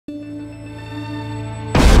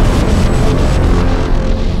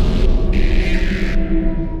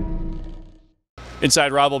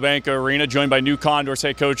Inside Rabobank Arena, joined by new Condors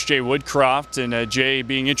head coach Jay Woodcroft, and Jay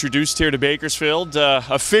being introduced here to Bakersfield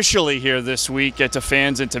officially here this week to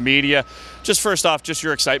fans and to media. Just first off, just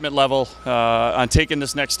your excitement level on taking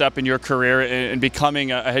this next step in your career and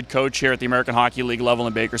becoming a head coach here at the American Hockey League level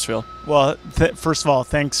in Bakersfield. Well, first of all,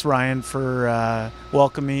 thanks Ryan for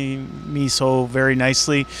welcoming me so very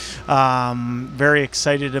nicely. Very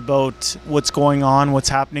excited about what's going on, what's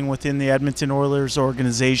happening within the Edmonton Oilers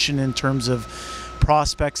organization in terms of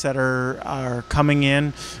prospects that are coming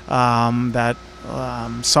in, that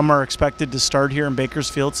some are expected to start here in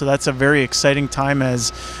Bakersfield, so that's a very exciting time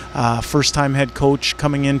as first-time head coach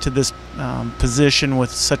coming into this position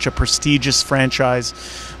with such a prestigious franchise.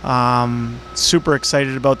 Super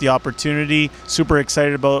excited about the opportunity, super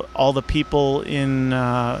excited about all the people within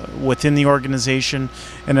the organization,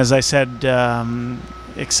 and as I said,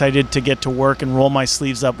 excited to get to work and roll my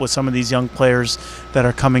sleeves up with some of these young players that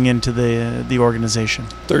are coming into the organization.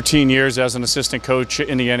 13 years as an assistant coach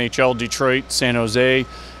in the NHL, Detroit, San Jose,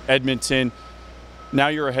 Edmonton. Now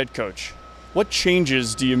you're a head coach. What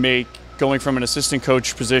changes do you make going from an assistant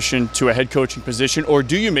coach position to a head coaching position, or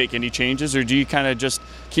do you make any changes, or do you kind of just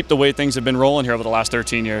keep the way things have been rolling here over the last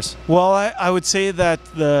 13 years? Well, I would say that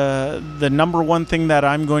the number one thing that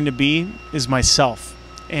I'm going to be is myself.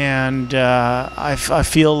 And I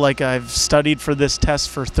feel like I've studied for this test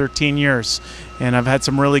for 13 years, and I've had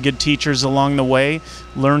some really good teachers along the way,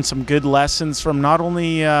 learned some good lessons from not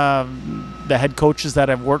only the head coaches that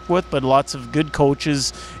I've worked with, but lots of good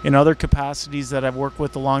coaches in other capacities that I've worked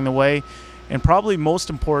with along the way. And probably most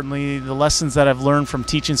importantly, the lessons that I've learned from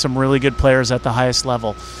teaching some really good players at the highest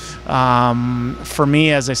level. For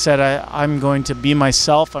me, as I said, I'm going to be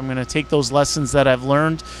myself. I'm going to take those lessons that I've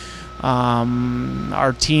learned.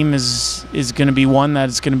 Our team is going to be one that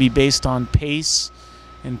is going to be based on pace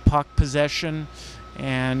and puck possession,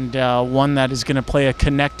 and one that is going to play a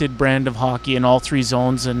connected brand of hockey in all three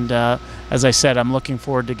zones. And as I said, I'm looking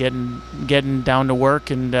forward to getting down to work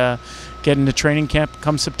and getting to training camp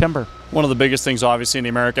come September. One of the biggest things, obviously, in the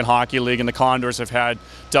American Hockey League, and the Condors have had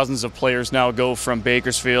dozens of players now go from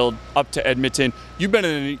Bakersfield up to Edmonton. You've been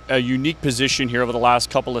in a unique position here over the last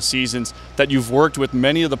couple of seasons that you've worked with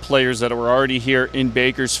many of the players that were already here in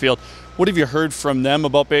Bakersfield. What have you heard from them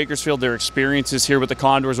about Bakersfield, their experiences here with the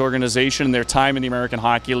Condors organization, and their time in the American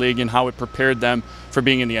Hockey League, and how it prepared them for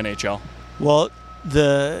being in the NHL? Well,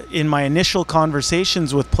 in my initial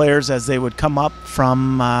conversations with players as they would come up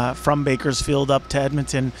from Bakersfield up to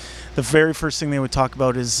Edmonton, the very first thing they would talk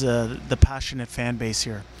about is the passionate fan base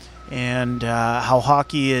here, and how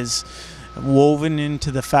hockey is woven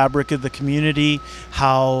into the fabric of the community,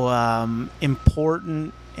 how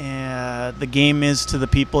important the game is to the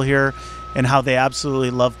people here, and how they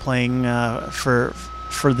absolutely love playing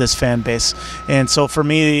for this fan base. And so for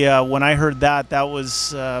me, when I heard that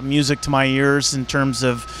was music to my ears in terms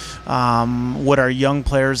of what our young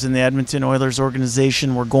players in the Edmonton Oilers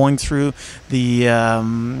organization were going through,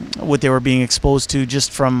 what they were being exposed to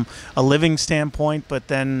just from a living standpoint, but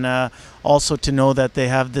then also to know that they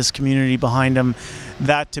have this community behind them.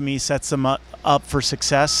 That to me sets them up for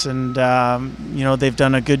success, and they've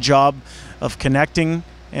done a good job of connecting,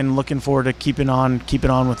 and looking forward to keeping on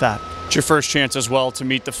with that. It's your first chance as well to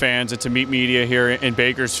meet the fans and to meet media here in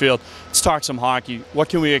Bakersfield. Let's talk some hockey. What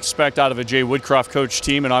can we expect out of a Jay Woodcroft coach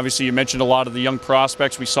team? And obviously you mentioned a lot of the young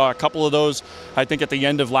prospects. We saw a couple of those, I think, at the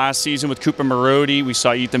end of last season with Cooper Marody. We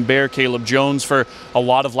saw Ethan Bear, Caleb Jones for a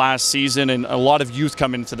lot of last season, and a lot of youth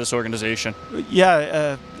coming into this organization.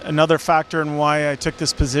 Yeah, another factor in why I took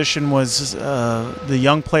this position was the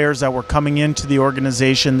young players that were coming into the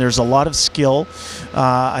organization. There's a lot of skill.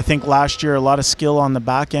 I think last year a lot of skill on the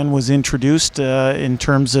back end was introduced in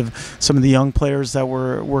terms of some of the young players that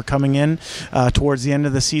were coming in. Towards the end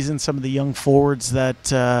of the season, some of the young forwards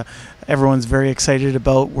that everyone's very excited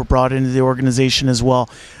about were brought into the organization as well.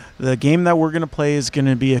 The game that we're going to play is going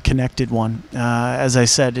to be a connected one. As I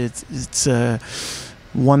said, it's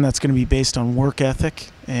one that's going to be based on work ethic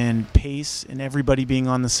and pace and everybody being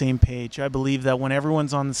on the same page. I believe that when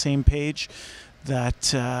everyone's on the same page,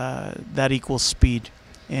 that equals speed.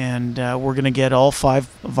 And we're going to get all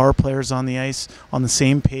 5 of our players on the ice on the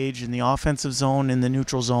same page in the offensive zone, in the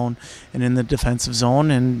neutral zone, and in the defensive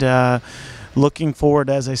zone. And looking forward,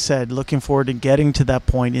 as I said, looking forward to getting to that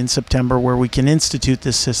point in September where we can institute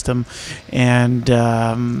this system and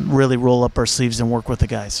really roll up our sleeves and work with the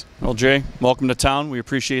guys. Well, Jay, welcome to town. We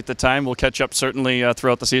appreciate the time. We'll catch up certainly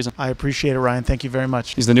throughout the season. I appreciate it, Ryan. Thank you very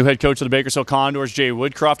much. He's the new head coach of the Bakersfield Condors, Jay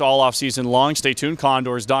Woodcroft, all off-season long. Stay tuned,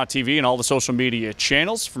 Condors.tv and all the social media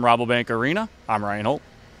channels. From Rabobank Arena, I'm Ryan Holt.